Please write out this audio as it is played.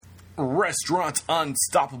Restaurant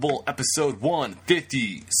Unstoppable, episode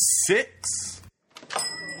 156.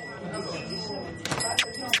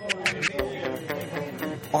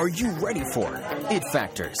 Are you ready for it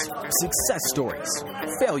factors, success stories,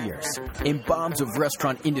 failures, and bombs of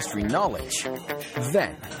restaurant industry knowledge?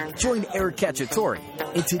 Then, join Eric Cacciatore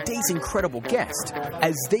and today's incredible guest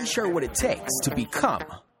as they share what it takes to become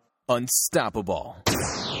unstoppable.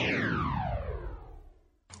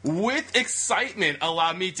 With excitement,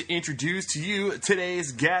 allow me to introduce to you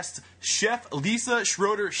today's guest, Chef Lisa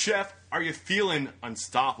Schroeder. Chef, are you feeling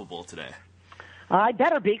unstoppable today? I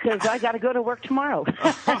better be, because I got to go to work tomorrow.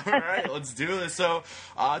 All right, let's do this. So,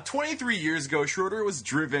 23 years ago, Schroeder was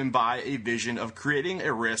driven by a vision of creating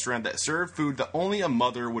a restaurant that served food that only a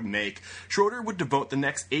mother would make. Schroeder would devote the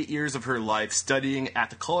next 8 years of her life studying at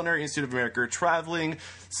the Culinary Institute of America, traveling,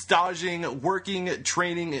 staging, working,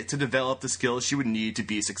 training to develop the skills she would need to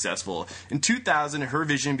be successful. In 2000, her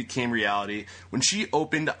vision became reality when she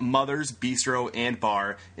opened Mother's Bistro and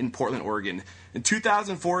Bar in Portland, Oregon. In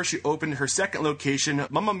 2004, she opened her second location,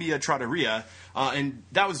 Mamma Mia Trattoria, and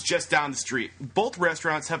that was just down the street. Both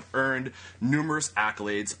restaurants have earned numerous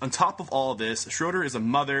accolades. On top of all of this, Schroeder is a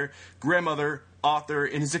mother, grandmother, author,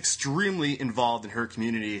 and is extremely involved in her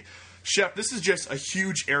community. Chef, this is just a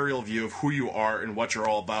huge aerial view of who you are and what you're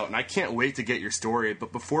all about, and I can't wait to get your story.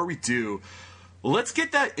 But before we do, let's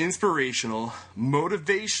get that inspirational,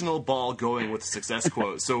 motivational ball going with a success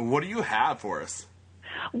quote. So what do you have for us?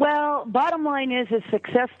 Well, bottom line is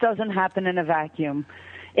success doesn't happen in a vacuum.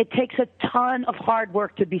 It takes a ton of hard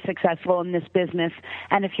work to be successful in this business,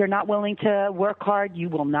 and if you're not willing to work hard, you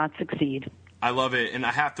will not succeed. I love it, and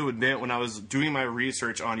I have to admit, when I was doing my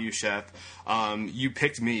research on you, Chef, you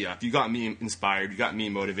picked me up. You got me inspired. You got me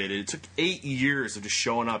motivated. It took 8 years of just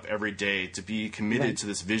showing up every day to be committed to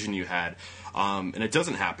this vision you had, and it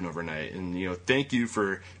doesn't happen overnight. And thank you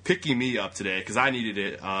for picking me up today, because I needed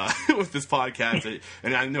it with this podcast.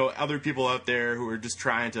 And I know other people out there who are just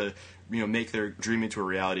trying to make their dream into a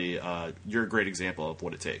reality. You're a great example of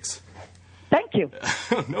what it takes. Thank you.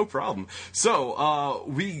 No problem. So,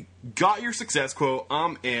 we got your success quote.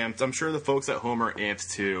 I'm amped. I'm sure the folks at home are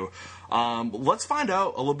amped too. Let's find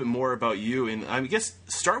out a little bit more about you. And I guess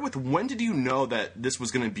start with, when did you know that this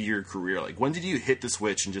was going to be your career? Like, when did you hit the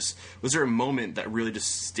switch, and was there a moment that really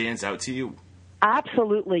just stands out to you?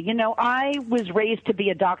 Absolutely. I was raised to be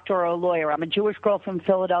a doctor or a lawyer. I'm a Jewish girl from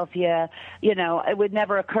Philadelphia. It would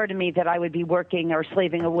never occur to me that I would be working or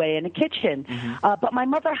slaving away in a kitchen. Mm-hmm. But my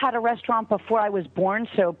mother had a restaurant before I was born,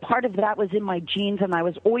 so part of that was in my genes, and I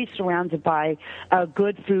was always surrounded by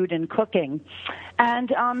good food and cooking.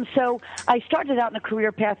 And so I started out in a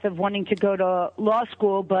career path of wanting to go to law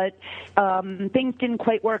school, but things didn't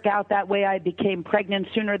quite work out that way. I became pregnant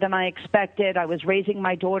sooner than I expected. I was raising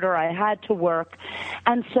my daughter. I had to work.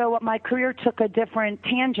 And so my career took a different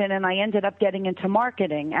tangent, and I ended up getting into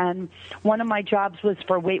marketing. And one of my jobs was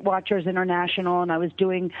for Weight Watchers International, and I was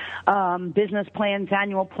doing business plans,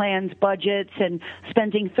 annual plans, budgets, and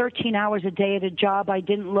spending 13 hours a day at a job I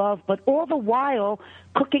didn't love, but all the while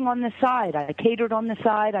cooking on the side. I catered on the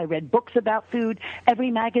side. I read books about food,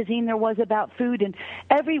 every magazine there was about food, and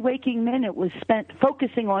every waking minute was spent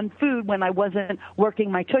focusing on food when I wasn't working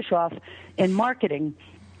my tush off in marketing.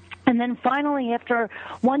 And then finally,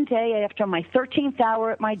 one day after my 13th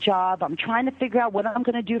hour at my job, I'm trying to figure out what I'm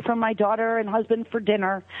going to do for my daughter and husband for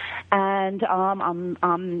dinner. And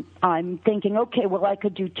I'm thinking, okay, well, I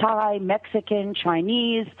could do Thai, Mexican,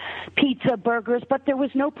 Chinese, pizza, burgers, but there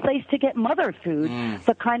was no place to get mother food,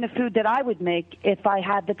 the kind of food that I would make if I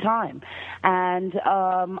had the time. And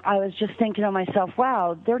I was just thinking to myself,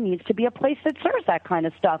 wow, there needs to be a place that serves that kind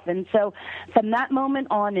of stuff. And so from that moment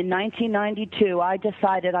on in 1992, I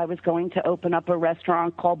decided I was going to open up a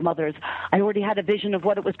restaurant called Mother's. I already had a vision of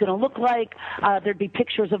what it was going to look like. There'd be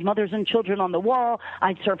pictures of mothers and children on the wall.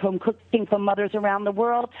 I'd serve home cooking for mothers around the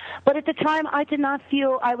world. But at the time, I did not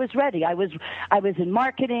feel I was ready. I was in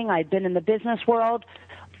marketing. I'd been in the business world,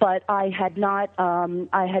 but I had not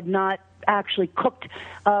actually cooked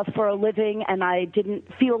for a living, and I didn't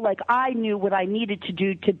feel like I knew what I needed to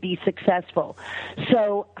do to be successful.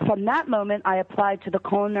 So from that moment, I applied to the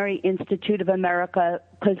Culinary Institute of America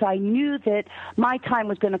because I knew that my time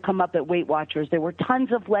was going to come up at Weight Watchers. There were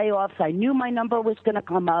tons of layoffs. I knew my number was going to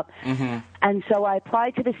come up. Mm-hmm. And so I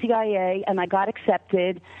applied to the CIA, and I got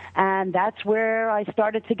accepted, and that's where I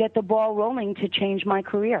started to get the ball rolling to change my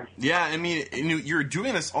career. Yeah, I mean, you're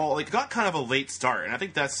doing this all, like, got kind of a late start, and I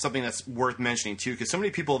think that's something that's worth mentioning, too, because so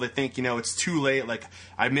many people, they think, it's too late, like,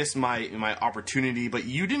 I missed my opportunity, but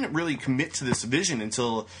you didn't really commit to this vision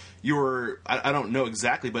until you were, I don't know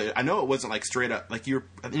exactly, but I know it wasn't, like, straight up, like, you were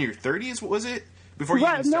in your 30s, what was it? before you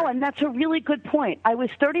even No, start? and that's a really good point. I was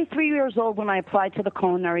 33 years old when I applied to the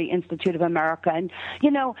Culinary Institute of America. And,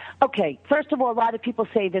 okay, first of all, a lot of people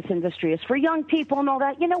say this industry is for young people and all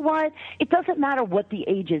that. You know what? It doesn't matter what the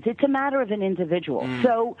age is. It's a matter of an individual.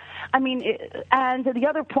 So, I mean, and the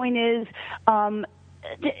other point is,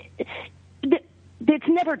 it's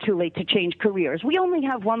never too late to change careers. We only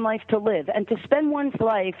have one life to live, and to spend one's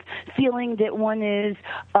life feeling that one is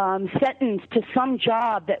sentenced to some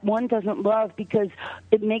job that one doesn't love because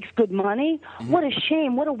it makes good money, what a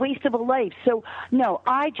shame, what a waste of a life. So no,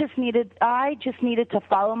 I just needed to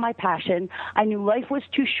follow my passion. I knew life was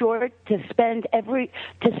too short to spend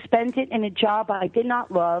it in a job I did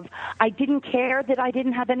not love. I didn't care that I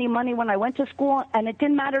didn't have any money when I went to school, and it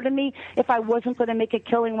didn't matter to me if I wasn't going to make a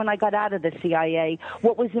killing when I got out of the CIA.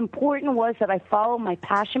 What was important was that I follow my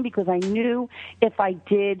passion because I knew if I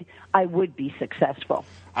did, I would be successful.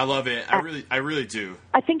 I love it. I really do.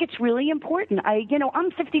 I think it's really important.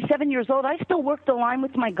 I'm 57 years old. I still work the line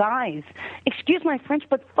with my guys. Excuse my French,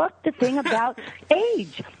 but fuck the thing about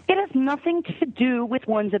age. It has nothing to do with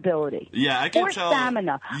one's ability. Yeah, I can tell. Or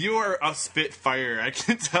stamina. You are a spitfire. I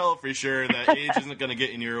can tell for sure that age isn't going to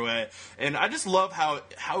get in your way. And I just love how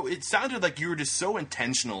it sounded like you were just so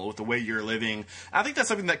intentional with the way you're living. I think that's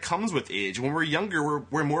something that comes with age. When we're younger,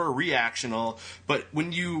 we're more reactional. But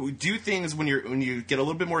when you do things, when you get a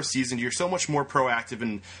little bit more seasoned, you're so much more proactive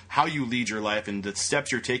in how you lead your life and the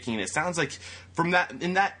steps you're taking. And it sounds like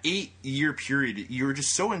in that 8-year period, you were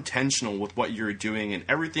just so intentional with what you were doing, and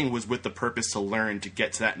everything was with the purpose to learn to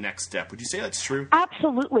get to that next step. Would you say that's true?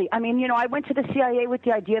 Absolutely. I mean, I went to the CIA with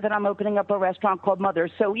the idea that I'm opening up a restaurant called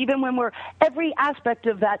Mother's. So even when every aspect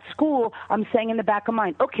of that school, I'm saying in the back of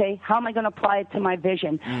mind, okay, how am I going to apply it to my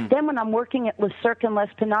vision? Then when I'm working at Le Cirque in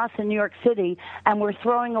L'Espinasse in New York City, and we're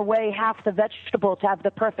throwing away half the vegetable to have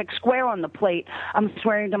the perfect square on the plate, I'm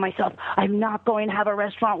swearing to myself, I'm not going to have a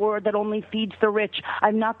restaurant that only feeds the rich.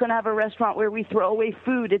 I'm not going to have a restaurant where we throw away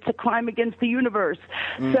food. It's a crime against the universe.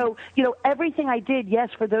 So, everything I did, yes,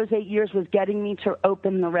 for those 8 years was getting me to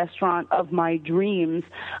open the restaurant of my dreams.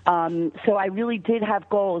 So I really did have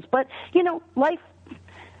goals. But,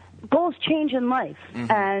 goals change in life.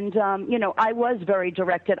 And, I was very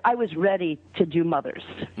directed. I was ready to do Mother's.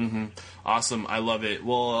 Awesome. I love it.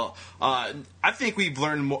 Well, I think we've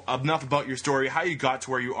learned enough about your story, how you got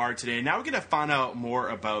to where you are today. Now we're going to find out more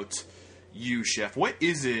about you, Chef. What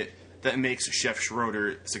is it that makes Chef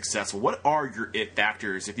Schroeder successful? What are your it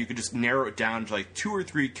factors, if you could just narrow it down to like 2 or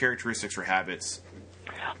 3 characteristics or habits?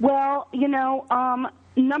 Well,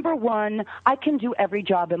 number one, I can do every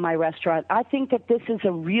job in my restaurant. I think that this is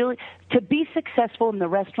to be successful in the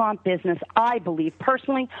restaurant business, I believe,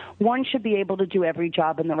 personally, one should be able to do every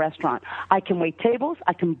job in the restaurant. I can wait tables,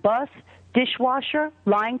 I can bus, dishwasher,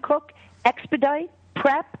 line cook, expedite,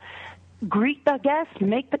 prep, greet the guests,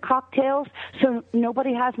 make the cocktails, so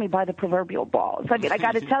nobody has me by the proverbial balls. I mean, I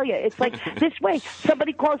got to tell you, it's like this way.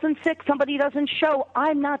 Somebody calls in sick, somebody doesn't show.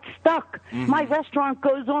 I'm not stuck. My restaurant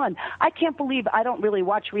goes on. I can't believe I don't really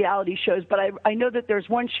watch reality shows, but I know that there's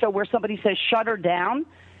one show where somebody says, shut her down.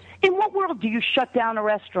 In what world do you shut down a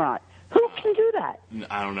restaurant? Who can do that?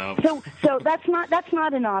 I don't know. So that's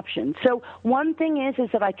not an option. So one thing is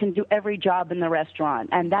that I can do every job in the restaurant,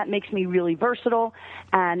 and that makes me really versatile,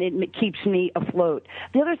 and it keeps me afloat.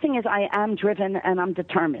 The other thing is I am driven and I'm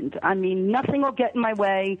determined. I mean, nothing will get in my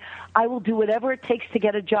way. I will do whatever it takes to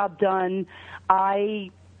get a job done.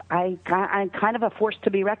 I'm kind of a force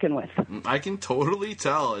to be reckoned with. I can totally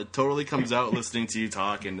tell. It totally comes out listening to you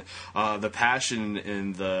talk, and the passion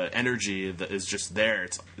and the energy that is just there.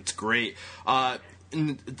 It's great.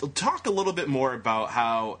 And talk a little bit more about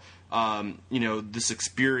how this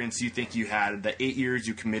experience you think you had, the 8 years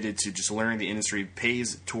you committed to just learning the industry,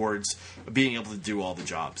 pays towards being able to do all the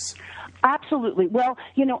jobs. Absolutely. Well,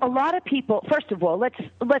 a lot of people, first of all, let's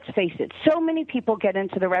face it, so many people get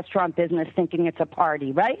into the restaurant business thinking it's a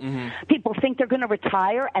party, right? People think they're going to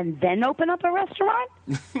retire and then open up a restaurant?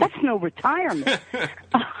 That's no retirement.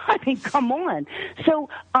 I mean, come on. So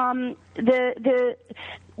the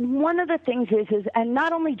one of the things is, and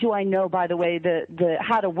not only do I know, by the way, the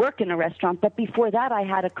how to work in a restaurant, but before that I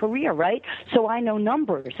had a career, right? So I know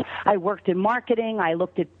numbers. I worked in marketing. I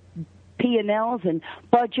looked at P&Ls and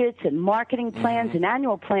budgets and marketing plans and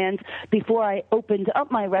annual plans before I opened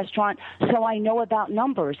up my restaurant, so I know about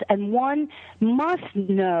numbers. And one must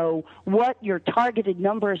know what your targeted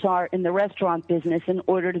numbers are in the restaurant business in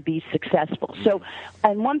order to be successful. So,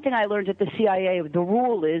 and one thing I learned at the CIA, the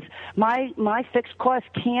rule is my fixed cost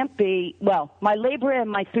can't be, my labor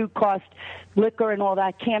and my food cost, liquor and all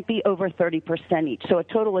that can't be over 30% each. So a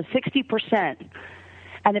total of 60%.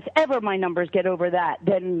 And if ever my numbers get over that,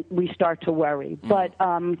 then we start to worry. But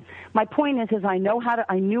my point is I knew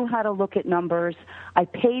how to look at numbers. I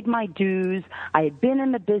paid my dues. I had been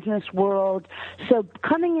in the business world. So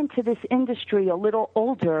coming into this industry a little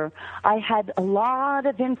older, I had a lot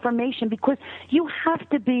of information because you have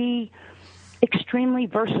to be extremely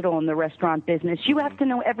versatile in the restaurant business. You have to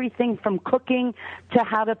know everything from cooking to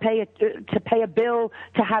how to pay a bill,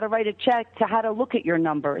 to how to write a check, to how to look at your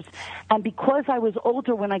numbers. And because I was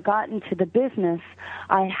older when I got into the business,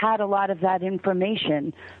 I had a lot of that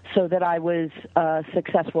information so that I was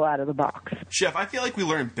successful out of the box. Chef, I feel like we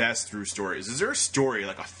learn best through stories. Is there a story,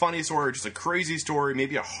 like a funny story, or just a crazy story,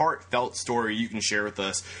 maybe a heartfelt story you can share with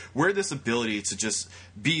us, where this ability to just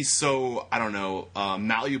be so,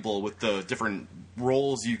 malleable with the different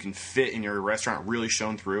roles you can fit in your restaurant really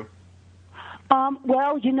shown through?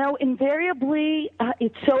 Well, invariably,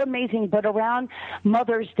 it's so amazing, but around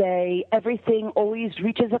Mother's Day, everything always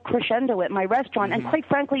reaches a crescendo at my restaurant, and quite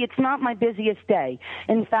frankly, it's not my busiest day.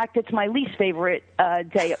 In fact, it's my least favorite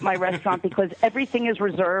day at my restaurant because everything is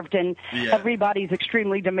reserved and everybody's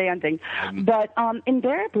extremely demanding. But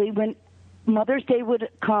invariably, when Mother's Day would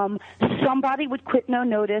come, somebody would quit no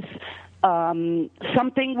notice.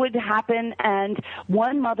 Something would happen, and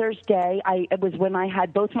one Mother's Day, it was when I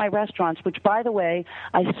had both my restaurants, which, by the way,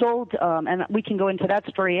 I sold, and we can go into that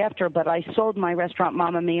story after, but I sold my restaurant,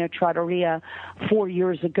 Mamma Mia Trattoria, 4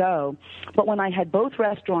 years ago. But when I had both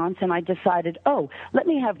restaurants, and I decided, let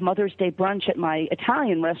me have Mother's Day brunch at my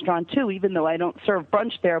Italian restaurant, too, even though I don't serve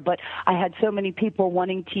brunch there, but I had so many people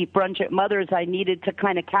wanting to eat brunch at Mother's, I needed to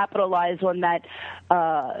kind of capitalize on that,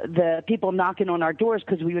 the people knocking on our doors,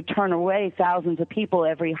 because we would turn away thousands of people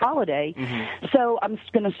every holiday. So I'm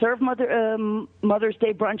going to serve Mother's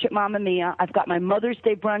Day brunch at Mamma Mia. I've got my Mother's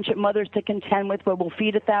Day brunch at Mother's to contend with, where we'll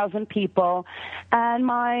feed 1,000 people. And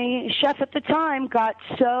my chef at the time got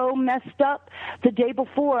so messed up the day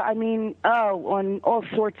before. on all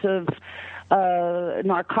sorts of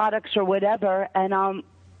narcotics or whatever, and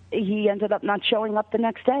he ended up not showing up the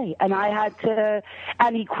next day, and I had to,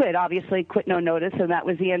 and he quit no notice, and that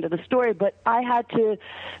was the end of the story. But I had to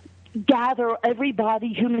gather everybody,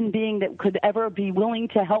 human being that could ever be willing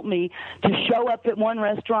to help me to show up at one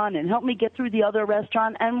restaurant and help me get through the other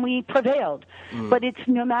restaurant, and we prevailed. But it's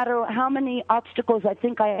no matter how many obstacles I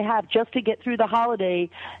think I have just to get through the holiday,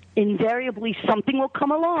 invariably something will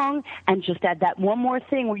come along and just add that one more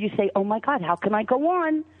thing where you say, oh my God, how can I go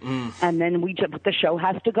on? And then the show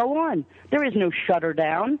has to go on. There is no shutter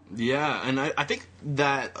down. Yeah, and I think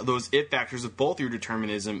that those it factors of both your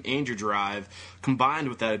determinism and your drive, combined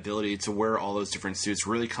with that ability to wear all those different suits,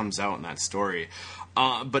 really comes out in that story.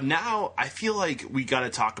 But now I feel like we got to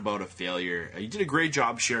talk about a failure. You did a great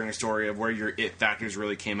job sharing a story of where your it factors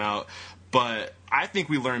really came out, but I think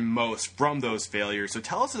we learned most from those failures. So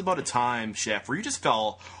tell us about a time, Chef, where you just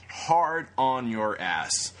fell hard on your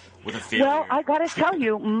ass with a failure. Well, I got to tell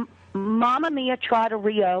you, Mamma Mia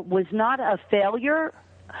Trattoria was not a failure.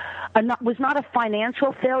 Was not a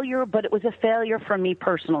financial failure, but it was a failure for me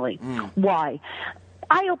personally. Why?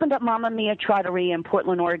 I opened up Mamma Mia Trattoria in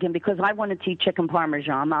Portland, Oregon, because I wanted to eat chicken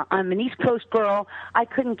parmesan. I'm an East Coast girl. I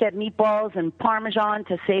couldn't get meatballs and parmesan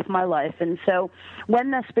to save my life. And so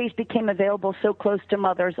when the space became available so close to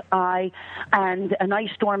Mother's, and an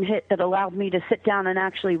ice storm hit that allowed me to sit down and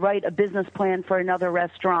actually write a business plan for another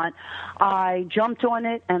restaurant, I jumped on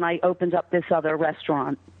it and I opened up this other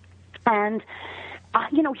restaurant. And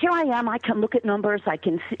here I am. I can look at numbers. I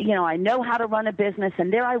can see, I know how to run a business.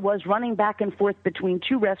 And there I was running back and forth between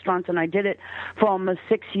two restaurants, and I did it for almost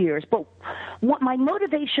 6 years. But what my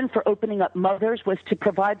motivation for opening up Mother's was to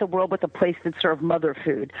provide the world with a place that served mother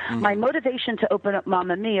food. My motivation to open up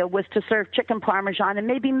Mamma Mia was to serve chicken parmesan and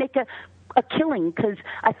maybe make a killing, because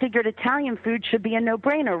I figured Italian food should be a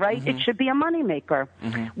no-brainer, right? It should be a moneymaker.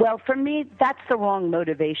 Well, for me, that's the wrong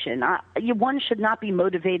motivation. One should not be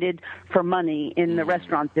motivated for money in the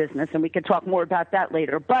restaurant business, and we can talk more about that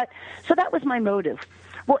later. But so that was my motive.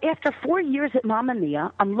 Well, after 4 years at Mamma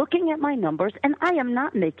Mia, I'm looking at my numbers, and I am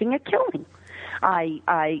not making a killing.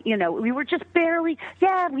 We were just barely,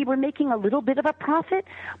 we were making a little bit of a profit,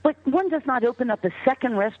 but one does not open up a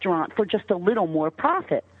second restaurant for just a little more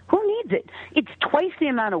profit. Who needs it? It's twice the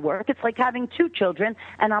amount of work. It's like having 2 children,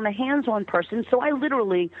 and I'm a hands-on person, so I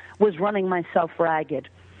literally was running myself ragged.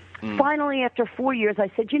 Finally, after 4 years,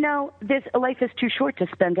 I said, this life is too short to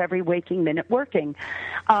spend every waking minute working.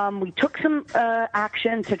 We took some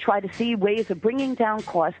action to try to see ways of bringing down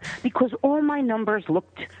costs because all my numbers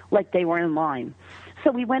looked like they were in line.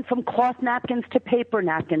 So we went from cloth napkins to paper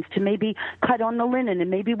napkins to maybe cut on the linen, and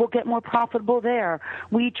maybe we'll get more profitable there.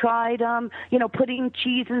 We tried, putting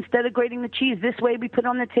cheese instead of grating the cheese. This way we put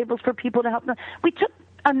on the tables for people to help them. We took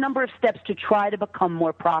a number of steps to try to become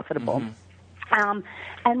more profitable.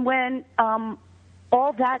 And when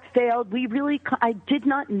all that failed, I did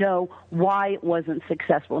not know why it wasn't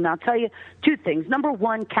successful. Now, I'll tell you two things. Number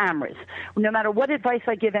one, cameras. No matter what advice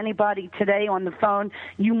I give anybody today on the phone,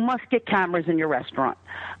 you must get cameras in your restaurant,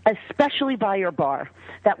 especially by your bar.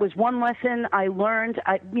 That was one lesson I learned.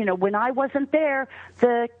 When I wasn't there,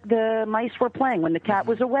 the mice were playing. When the cat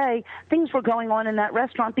was away, things were going on in that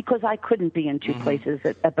restaurant because I couldn't be in two places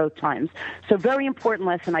at both times. So very important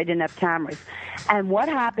lesson, I didn't have cameras. And what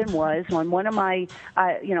happened was, on one of my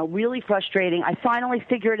really frustrating, I finally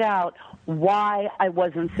figured out why I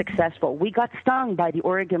wasn't successful. We got stung by the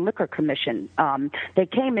Oregon Liquor Commission. They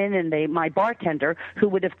came in and my bartender, who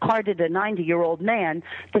would have carded a 90-year-old man,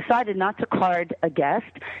 decided not to card a guest.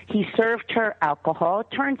 He served her alcohol.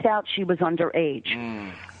 It turns out she was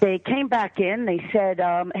underage. They came back in. They said,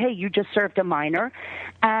 hey, you just served a minor.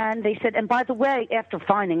 And they said, and by the way, after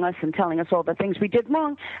finding us and telling us all the things we did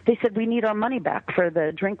wrong, they said, we need our money back for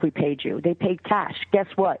the drink we paid you. They paid cash. Guess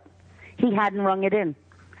what? He hadn't rung it in.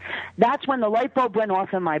 That's when the light bulb went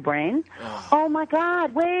off in my brain. Oh, my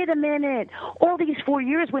God, wait a minute. All these 4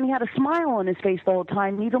 years when he had a smile on his face the whole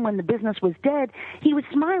time, even when the business was dead, he was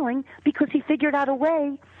smiling because he figured out a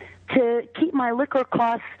way to keep my liquor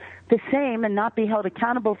costs the same and not be held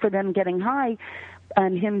accountable for them getting high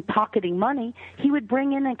and him pocketing money. He would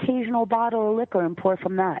bring in an occasional bottle of liquor and pour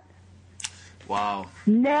from that. Wow.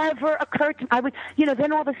 Never occurred to me. I would,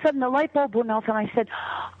 then all of a sudden the light bulb went off and I said,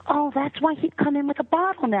 oh, that's why he'd come in with a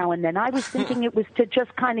bottle now and then. I was thinking it was to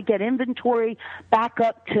just kind of get inventory back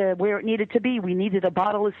up to where it needed to be. We needed a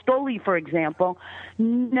bottle of Stoli, for example.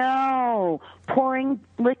 No. Pouring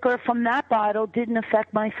liquor from that bottle didn't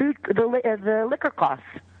affect my food, the liquor costs.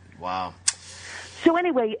 Wow. So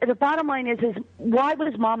anyway, the bottom line is why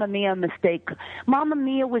was Mamma Mia a mistake? Mamma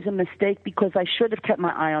Mia was a mistake because I should have kept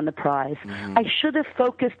my eye on the prize. I should have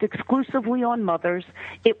focused exclusively on mothers.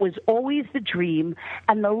 It was always the dream.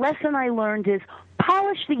 And the lesson I learned is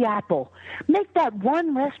polish the apple. Make that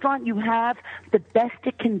one restaurant you have the best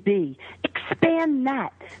it can be. Expand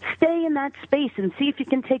that. Stay in that space and see if you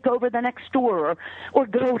can take over the next store or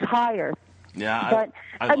go higher. Yeah, but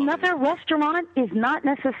I another restaurant is not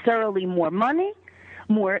necessarily more money.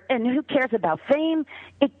 And who cares about fame?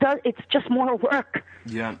 It's just more work.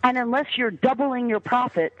 Yeah. And unless you're doubling your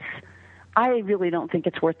profits, I really don't think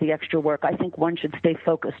it's worth the extra work. I think one should stay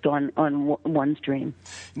focused on one's dream.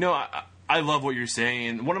 I love what you're saying.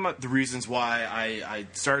 And one of the reasons why I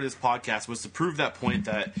started this podcast was to prove that point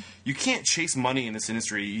that you can't chase money in this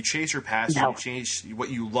industry. You chase your passion, you chase what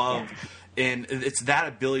you love. And it's that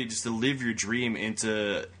ability just to live your dream and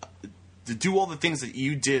to do all the things that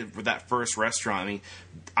you did with that first restaurant. I mean,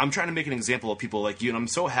 I'm trying to make an example of people like you, and I'm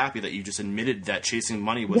so happy that you just admitted that chasing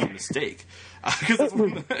money was a mistake.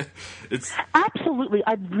 It's absolutely.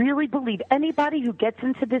 I really believe anybody who gets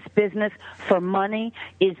into this business for money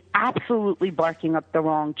is absolutely barking up the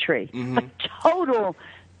wrong tree. A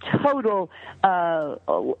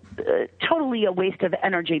totally a waste of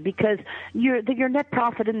energy because your net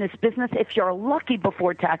profit in this business, if you're lucky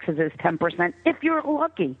before taxes, is 10%. If you're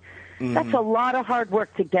lucky. That's a lot of hard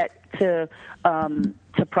work to get to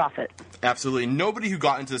profit. Absolutely. Nobody who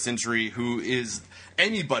got into this industry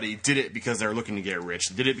anybody did it because they're looking to get rich.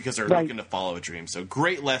 They did it because they're looking to follow a dream. So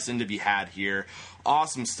great lesson to be had here.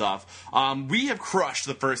 Awesome stuff. We have crushed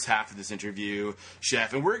the first half of this interview,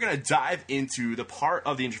 Chef, and we're going to dive into the part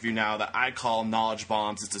of the interview now that I call Knowledge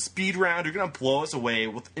Bombs. It's a speed round. You're going to blow us away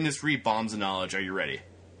with industry bombs of knowledge. Are you ready?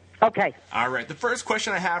 Okay. All right. The first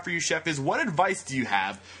question I have for you, Chef, is what advice do you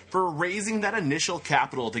have for raising that initial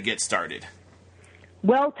capital to get started?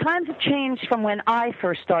 Well, times have changed from when I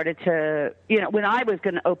first started to, when I was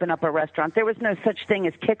going to open up a restaurant. There was no such thing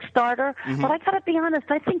as Kickstarter. But I got to be honest,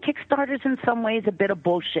 I think Kickstarter's in some ways a bit of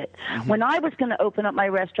bullshit. When I was going to open up my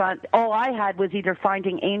restaurant, all I had was either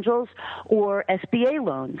finding angels or SBA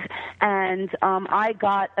loans. And I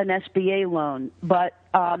got an SBA loan. But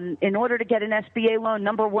in order to get an SBA loan,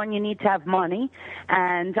 number one, you need to have money.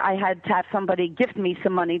 And I had to have somebody gift me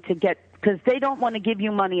some money to get, because they don't want to give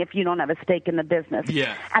you money if you don't have a stake in the business.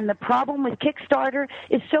 Yeah. And the problem with Kickstarter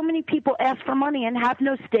is so many people ask for money and have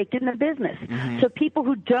no stake in the business. So people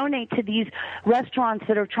who donate to these restaurants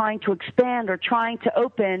that are trying to expand or trying to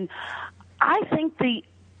open, I think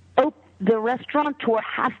the restaurateur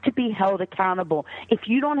has to be held accountable. If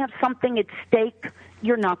you don't have something at stake,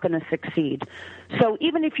 you're not going to succeed. So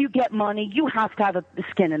even if you get money, you have to have a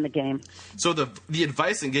skin in the game. So the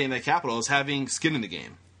advice in getting that capital is having skin in the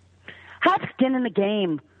game. Have skin in the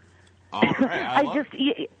game. All right,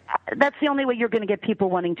 that's the only way you're going to get people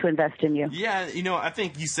wanting to invest in you. Yeah, I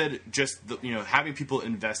think you said just having people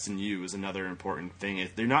invest in you is another important thing.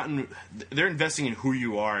 They're investing in who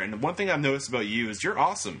you are. And one thing I've noticed about you is you're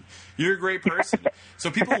awesome. You're a great person.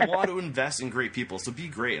 So people want to invest in great people. So be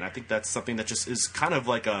great. And I think that's something that just is kind of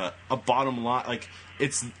like a bottom line. Like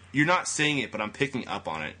you're not saying it, but I'm picking up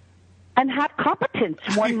on it. And have competence.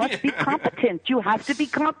 One must be competent. You have to be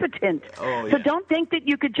competent. Oh, yeah. So don't think that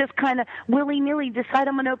you could just kind of willy-nilly decide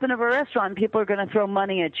I'm going to open up a restaurant and people are going to throw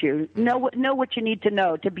money at you. Know what you need to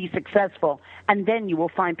know to be successful, and then you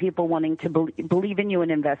will find people wanting to believe in you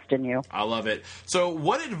and invest in you. I love it. So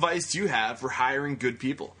what advice do you have for hiring good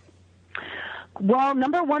people? Well,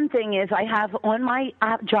 number one thing is I have on my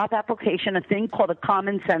job application a thing called a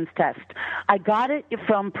common sense test. I got it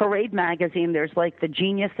from Parade magazine. There's like the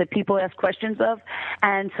genius that people ask questions of,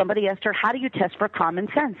 and somebody asked her, how do you test for common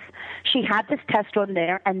sense? She had this test on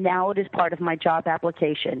there, and now it is part of my job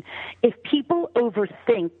application. If people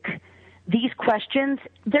overthink these questions,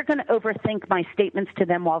 they're going to overthink my statements to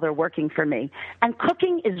them while they're working for me. And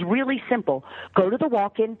cooking is really simple. Go to the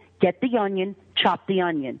walk-in, get the onion, chop the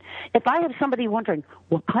onion. If I have somebody wondering,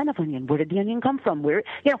 what kind of onion? Where did the onion come from?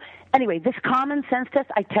 Anyway, this common sense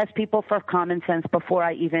test, I test people for common sense before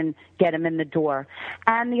I even get them in the door.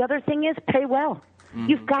 And the other thing is pay well. Mm-hmm.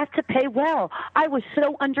 You've got to pay well. I was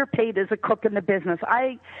so underpaid as a cook in the business.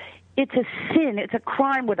 It's a sin. It's a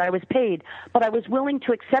crime what I was paid. But I was willing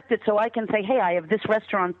to accept it so I can say, hey, I have this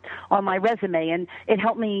restaurant on my resume, and it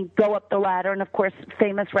helped me go up the ladder. And, of course,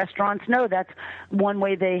 famous restaurants know that's one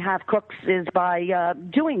way they have cooks is by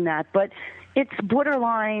doing that. But it's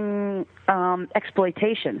borderline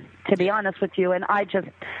exploitation, to be honest with you, and I just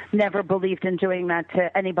never believed in doing that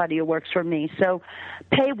to anybody who works for me. So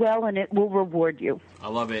pay well, and it will reward you. I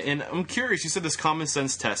love it. And I'm curious, you said this common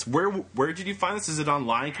sense test. Where did you find this? Is it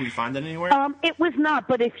online? Can we find it anywhere? It was not,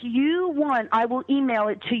 but if you want, I will email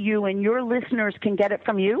it to you, and your listeners can get it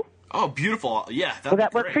from you. Oh, beautiful. Yeah. Will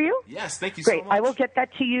that work for you? Yes, thank you so much. Great. I will get that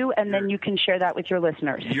to you, and then you can share that with your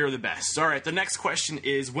listeners. You're the best. All right, the next question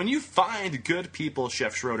is, when you find good people,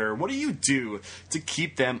 Chef Schroeder, what do you do to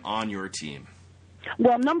keep them on your team?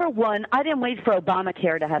 Well, number one, I didn't wait for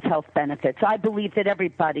Obamacare to have health benefits. I believe that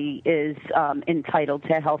everybody is entitled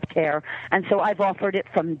to health care, and so I've offered it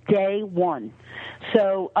from day one.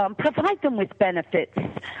 So provide them with benefits.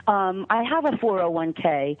 I have a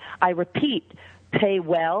 401k. I repeat, pay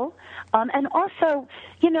well. And also,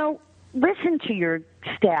 listen to your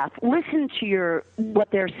staff. Listen to what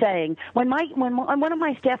they're saying. When one of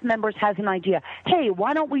my staff members has an idea, hey,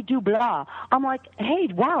 why don't we do blah? I'm like, hey,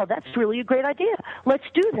 wow, that's really a great idea. Let's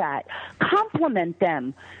do that. Compliment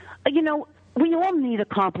them. We all need a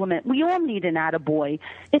compliment. We all need an attaboy.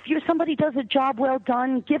 If somebody does a job well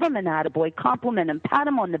done, give them an attaboy, compliment them, pat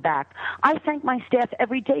them on the back. I thank my staff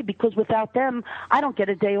every day because without them, I don't get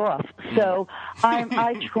a day off. So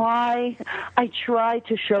I try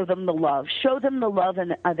to show them the love. Show them the love,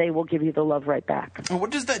 and they will give you the love right back. Well,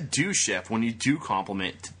 what does that do, Chef, when you do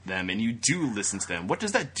compliment them and you do listen to them? What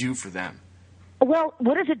does that do for them? Well,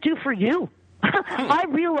 what does it do for you? I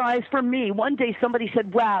realized for me, one day somebody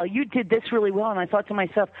said, wow, you did this really well. And I thought to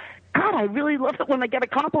myself, God, I really love it when I get a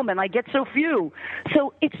compliment. I get so few.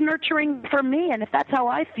 So it's nurturing for me. And if that's how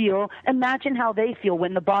I feel, imagine how they feel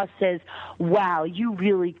when the boss says, wow, you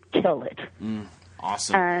really kill it.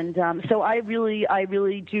 Awesome. And so I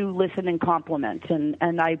really do listen and compliment.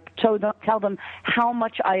 And I tell them how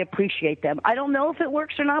much I appreciate them. I don't know if it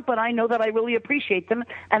works or not, but I know that I really appreciate them,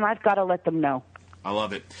 and I've got to let them know. I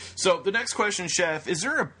love it. So the next question, Chef, is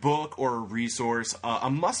there a book or a resource,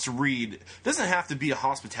 a must-read? It doesn't have to be a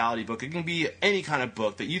hospitality book. It can be any kind of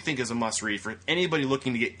book that you think is a must-read for anybody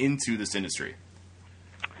looking to get into this industry.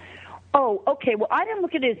 Oh, okay. Well, I didn't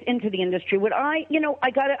look at it as into the industry. What I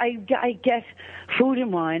get Food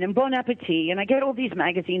and Wine and Bon Appetit, and I get all these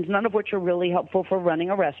magazines, none of which are really helpful for running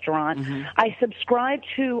a restaurant. Mm-hmm. I subscribe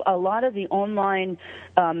to a lot of the online,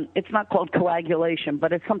 it's not called coagulation,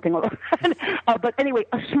 but it's something like that. But anyway,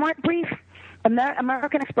 a Smart Brief.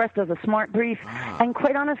 American Express does a Smart Brief, and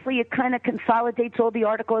quite honestly, it kind of consolidates all the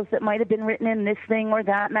articles that might have been written in this thing or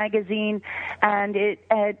that magazine, and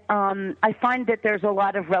I find that there's a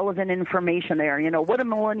lot of relevant information there. What do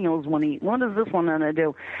millennials want to eat? What does this one want to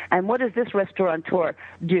do? And what does this restaurateur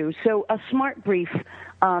do? So a Smart Brief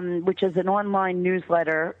which is an online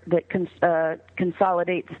newsletter that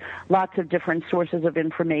consolidates lots of different sources of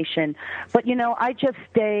information. But, I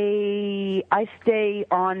stay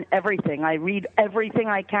on everything. I read everything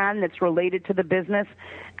I can that's related to the business,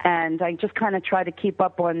 and I just kind of try to keep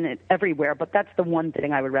up on it everywhere. But that's the one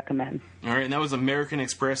thing I would recommend. All right, and that was American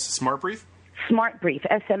Express Smart Brief? Smart Brief,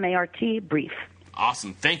 SMART Brief.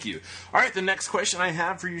 Awesome. Thank you. All right, the next question I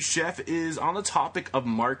have for you, Chef, is on the topic of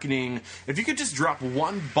marketing. If you could just drop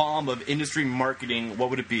one bomb of industry marketing, what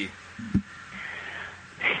would it be?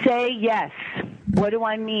 Say yes. What do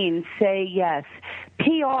I mean? Say yes.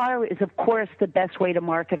 PR is, of course, the best way to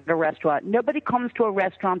market a restaurant. Nobody comes to a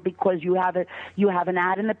restaurant because you have an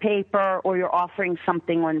ad in the paper or you're offering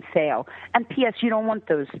something on sale. And P.S., you don't want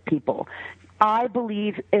those people. I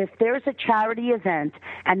believe if there's a charity event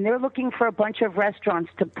and they're looking for a bunch of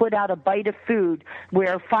restaurants to put out a bite of food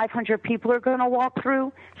where 500 people are going to walk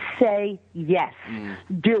through, say yes.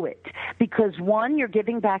 Do it. Because one, you're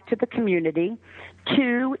giving back to the community.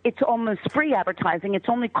 Two, it's almost free advertising. It's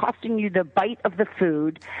only costing you the bite of the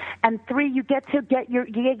food. And three, you get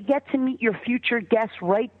to meet your future guests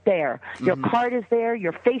right there. Your card is there,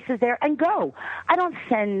 your face is there, and go. I don't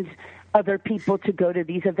send other people to go to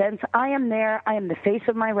these events. I am there. I am the face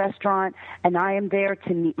of my restaurant, and I am there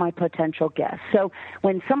to meet my potential guests. So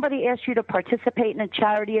when somebody asks you to participate in a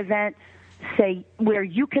charity event, say where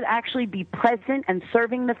you could actually be present and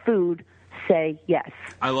serving the food, say yes.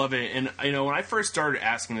 I love it. And, when I first started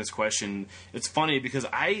asking this question, it's funny because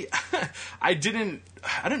I didn't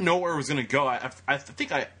know where it was going to go. I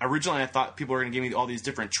think originally I thought people were going to give me all these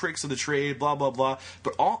different tricks of the trade, blah, blah, blah.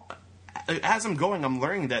 But as I'm going, I'm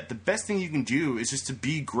learning that the best thing you can do is just to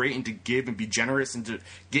be great and to give and be generous and to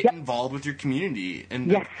get involved with your community.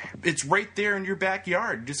 And it's right there in your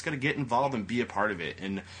backyard. You just got to get involved and be a part of it.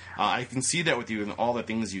 And I can see that with you and all the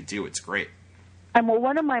things you do. It's great. And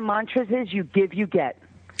one of my mantras is you give, you get.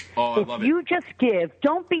 Oh, I love it. If you just give,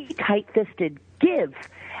 don't be tight-fisted. Give.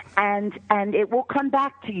 And it will come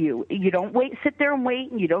back to you. You don't sit there and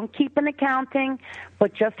wait, and you don't keep an accounting,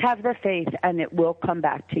 but just have the faith, and it will come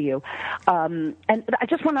back to you. And I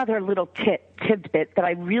just one other little tidbit that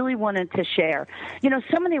I really wanted to share.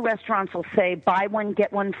 So many restaurants will say buy one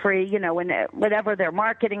get one free. And whatever they're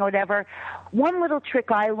marketing or whatever. One little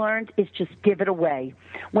trick I learned is just give it away.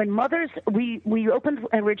 When mothers, we opened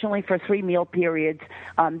originally for 3 meal periods.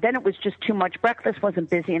 Then it was just too much. Breakfast wasn't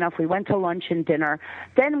busy enough. We went to lunch and dinner.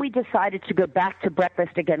 Then we decided to go back to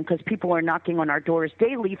breakfast again because people were knocking on our doors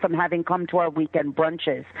daily from having come to our weekend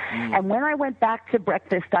brunches. And when I went back to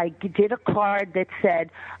breakfast, I did a card that said,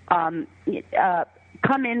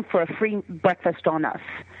 come in for a free breakfast on us.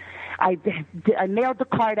 I mailed the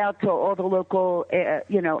card out to all the local,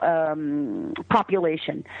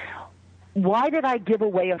 population. Why did I give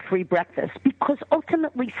away a free breakfast? Because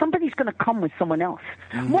ultimately somebody's going to come with someone else.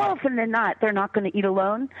 More often than not, they're not going to eat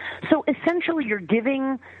alone. So essentially you're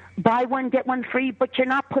giving buy one, get one free, but you're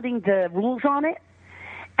not putting the rules on it.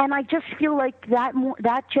 And I just feel like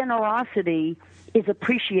that generosity is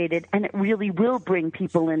appreciated, and it really will bring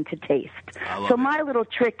people in to taste. So my little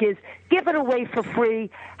trick is give it away for free,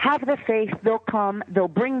 have the faith, they'll come, they'll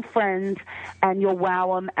bring friends, and you'll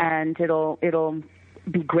wow them, and it'll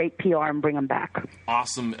be great PR and bring them back.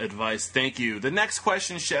 Awesome advice. Thank you. The next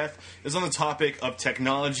question, Chef, is on the topic of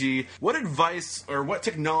technology. What advice or what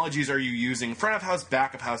technologies are you using, front of house,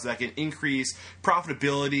 back of house, that can increase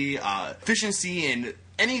profitability, efficiency, and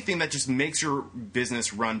anything that just makes your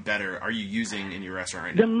business run better are you using in your restaurant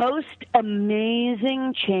right now? The most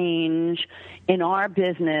amazing change in our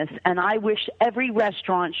business, and I wish every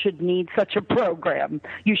restaurant should need such a program.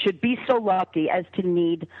 You should be so lucky as to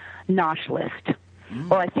need Nosh List.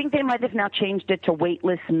 Or I think they might have now changed it to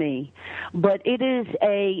Waitlist Me. But it is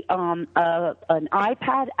an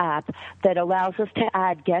iPad app that allows us to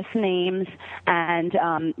add guest names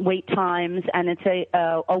and wait times, and it's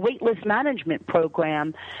a waitlist management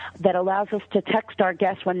program that allows us to text our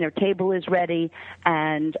guests when their table is ready,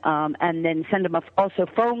 and then send them also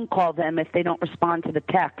phone call them if they don't respond to the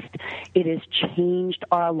text. It has changed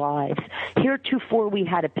our lives. Heretofore, we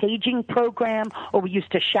had a paging program, or we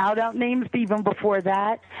used to shout out names even before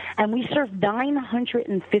that, and we served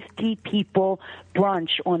 950 people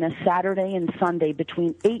brunch on a Saturday and Sunday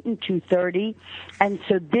between 8 and 2:30, and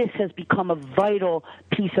so this has become a vital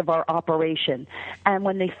piece of our operation. And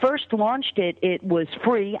when they first launched it, it was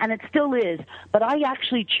free, and it still is. But I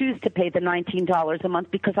actually choose to pay the $19 a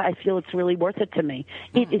month because I feel it's really worth it to me.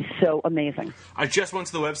 It is so amazing. I just went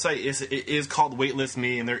to the website. It is called Waitlist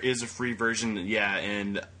Me, and there is a free version. Yeah,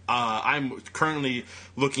 and I'm currently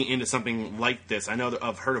looking into something like this. I know that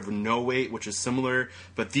I've heard of No Wait, which is similar,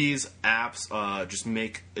 but these apps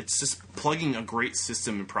it's just plugging a great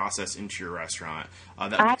system and process into your restaurant.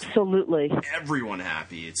 That Absolutely. Makes everyone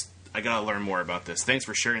happy. I gotta learn more about this. Thanks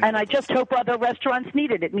for sharing that. And I just hope other restaurants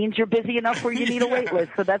need it. It means you're busy enough where you need a wait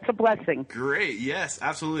list, so that's a blessing. Great. Yes,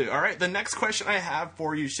 absolutely. All right, the next question I have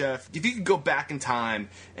for you, Chef, if you could go back in time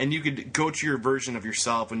and you could go to your version of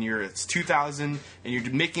yourself when it's 2000 and you're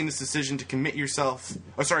making this decision to commit yourself,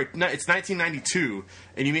 it's 1992,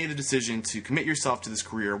 and you made the decision to commit yourself to this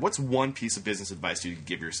career, what's one piece of business advice you could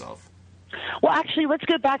give yourself? Well, actually, let's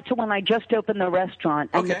go back to when I just opened the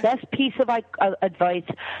restaurant. And the best piece of advice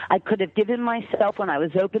I could have given myself when I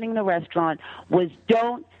was opening the restaurant was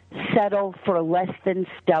don't settle for less than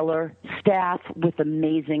stellar staff with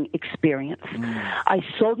amazing experience. I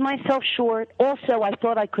sold myself short. Also, I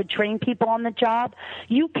thought I could train people on the job.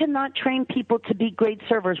 You cannot train people to be great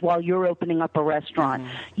servers while you're opening up a restaurant.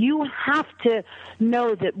 You have to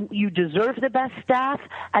know that you deserve the best staff,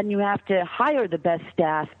 and you have to hire the best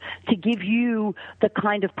staff to give you the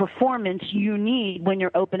kind of performance you need when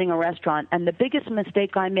you're opening a restaurant. And the biggest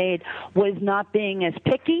mistake I made was not being as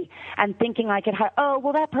picky and thinking I could hire,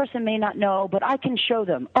 that person may not know, but I can show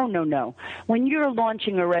them. Oh, no. When you're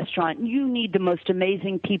launching a restaurant, you need the most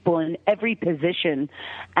amazing people in every position,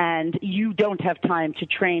 and you don't have time to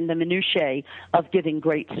train the minutiae of giving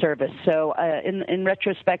great service. So in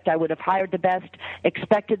retrospect, I would have hired the best,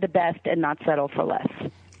 expected the best, and not settled for less.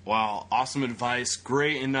 Wow, awesome advice.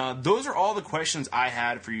 Great. And those are all the questions I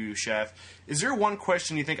had for you, Chef. Is there one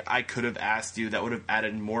question you think I could have asked you that would have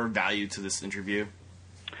added more value to this interview?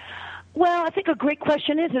 Well, I think a great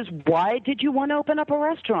question is why did you want to open up a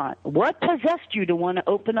restaurant? What possessed you to want to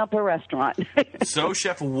open up a restaurant? So,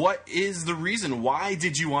 Chef, what is the reason? Why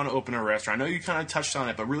did you want to open a restaurant? I know you kind of touched on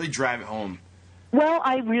it, but really drive it home. Well,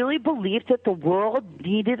 I really believed that the world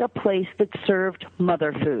needed a place that served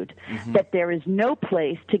mother food, that there is no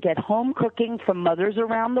place to get home cooking from mothers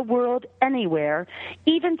around the world anywhere,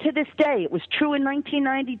 even to this day. It was true in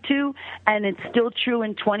 1992, and it's still true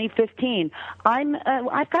in 2015.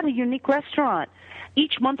 I've got a unique restaurant.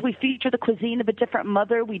 Each month we feature the cuisine of a different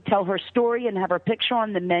mother. We tell her story and have her picture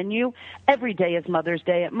on the menu. Every day is Mother's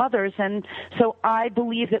Day at Mother's, and so I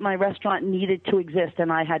believe that my restaurant needed to exist, and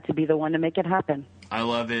I had to be the one to make it happen. I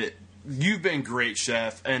love it. You've been great,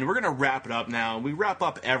 Chef, and we're going to wrap it up now. We wrap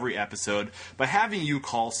up every episode by having you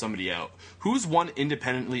call somebody out. Who's one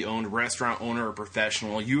independently owned restaurant owner or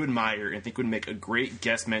professional you admire and think would make a great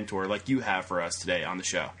guest mentor like you have for us today on the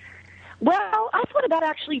show? Well, I thought about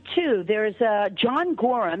actually two. There's John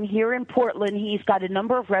Gorham here in Portland. He's got a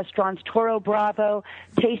number of restaurants, Toro Bravo,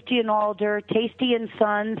 Tasty and Alder, Tasty and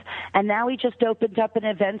Sons, and now he just opened up an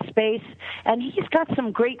event space. And he's got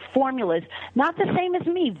some great formulas. Not the same as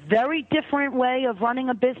me, very different way of running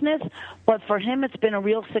a business, but for him it's been a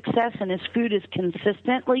real success, and his food is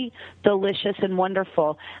consistently delicious and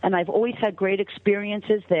wonderful. And I've always had great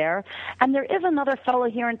experiences there. And there is another fellow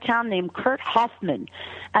here in town named Kurt Hoffman,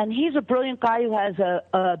 and he's a brilliant guy who has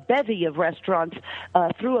a bevy of restaurants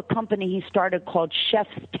through a company he started called Chef's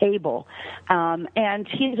Table. And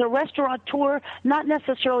he's a restaurateur, not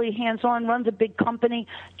necessarily hands-on, runs a big company.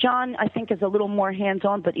 John, I think, is a little more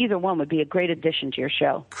hands-on, but either one would be a great addition to your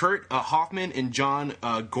show. Kurt Hoffman and John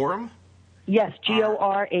Gorham? Yes,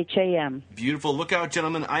 Gorham. Beautiful. Look out,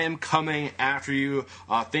 gentlemen. I am coming after you.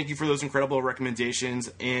 Thank you for those incredible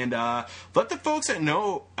recommendations. And let the folks at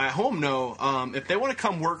home know if they want to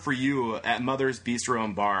come work for you at Mother's Bistro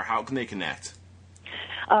and Bar, how can they connect?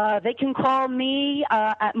 They can call me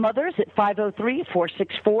at Mother's at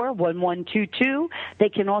 503-464-1122. They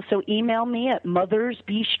can also email me at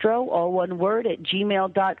mothersbistro, all one word, at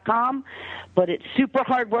gmail.com. But it's super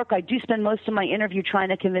hard work. I do spend most of my interview trying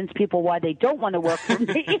to convince people why they don't want to work for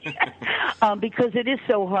me because it is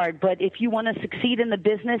so hard. But if you want to succeed in the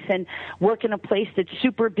business and work in a place that's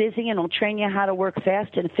super busy and will train you how to work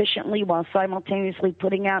fast and efficiently while simultaneously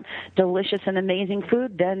putting out delicious and amazing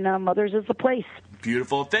food, then Mother's is the place.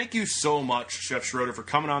 Beautiful. Thank you so much, Chef Schroeder, for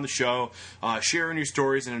coming on the show, sharing your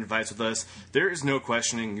stories and advice with us. There is no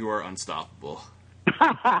questioning you are unstoppable.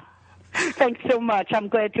 Thanks so much. I'm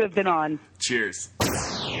glad to have been on. Cheers.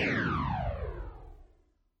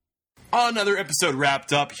 Another episode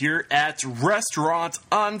wrapped up here at Restaurant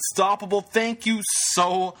Unstoppable. Thank you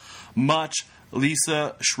so much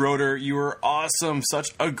Lisa Schroeder, you were awesome. Such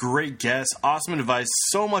a great guest. Awesome advice.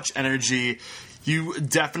 So much energy. You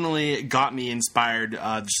definitely got me inspired.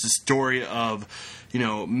 Just a story of,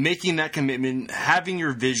 making that commitment, having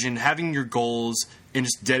your vision, having your goals, and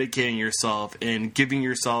just dedicating yourself and giving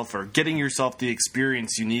yourself or getting yourself the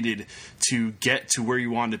experience you needed to get to where you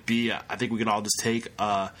wanted to be. I think we could all just take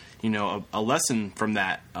a lesson from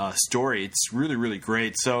that story. It's really, really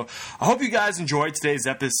great. So I hope you guys enjoyed today's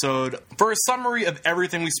episode. For a summary of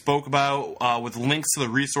everything we spoke about with links to the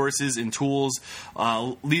resources and tools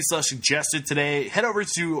Lisa suggested today, head over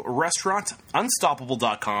to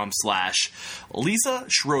restaurantunstoppable.com/Lisa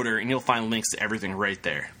Schroeder, and you'll find links to everything right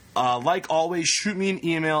there. Like always, shoot me an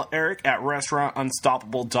email,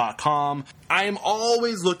 eric@restaurantunstoppable.com. I am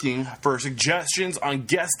always looking for suggestions on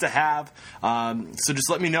guests to have, so just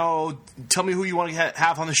let me know. Tell me who you want to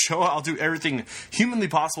have on the show. I'll do everything humanly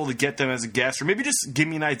possible to get them as a guest, or maybe just give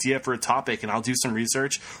me an idea for a topic, and I'll do some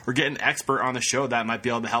research or get an expert on the show that might be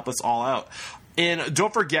able to help us all out. And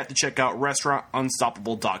don't forget to check out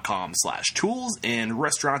restaurantunstoppable.com/tools and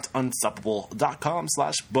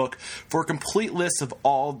restaurantunstoppable.com/book for a complete list of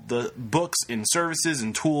all the books and services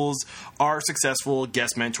and tools our successful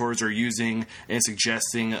guest mentors are using and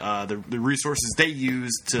suggesting, the resources they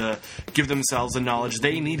use to give themselves the knowledge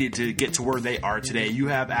they needed to get to where they are today. You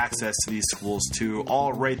have access to these tools too,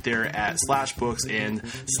 all right there at /books and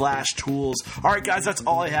 /tools. All right, guys, that's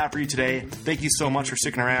all I have for you today. Thank you so much for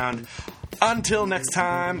sticking around. Until next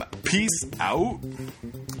time, peace out.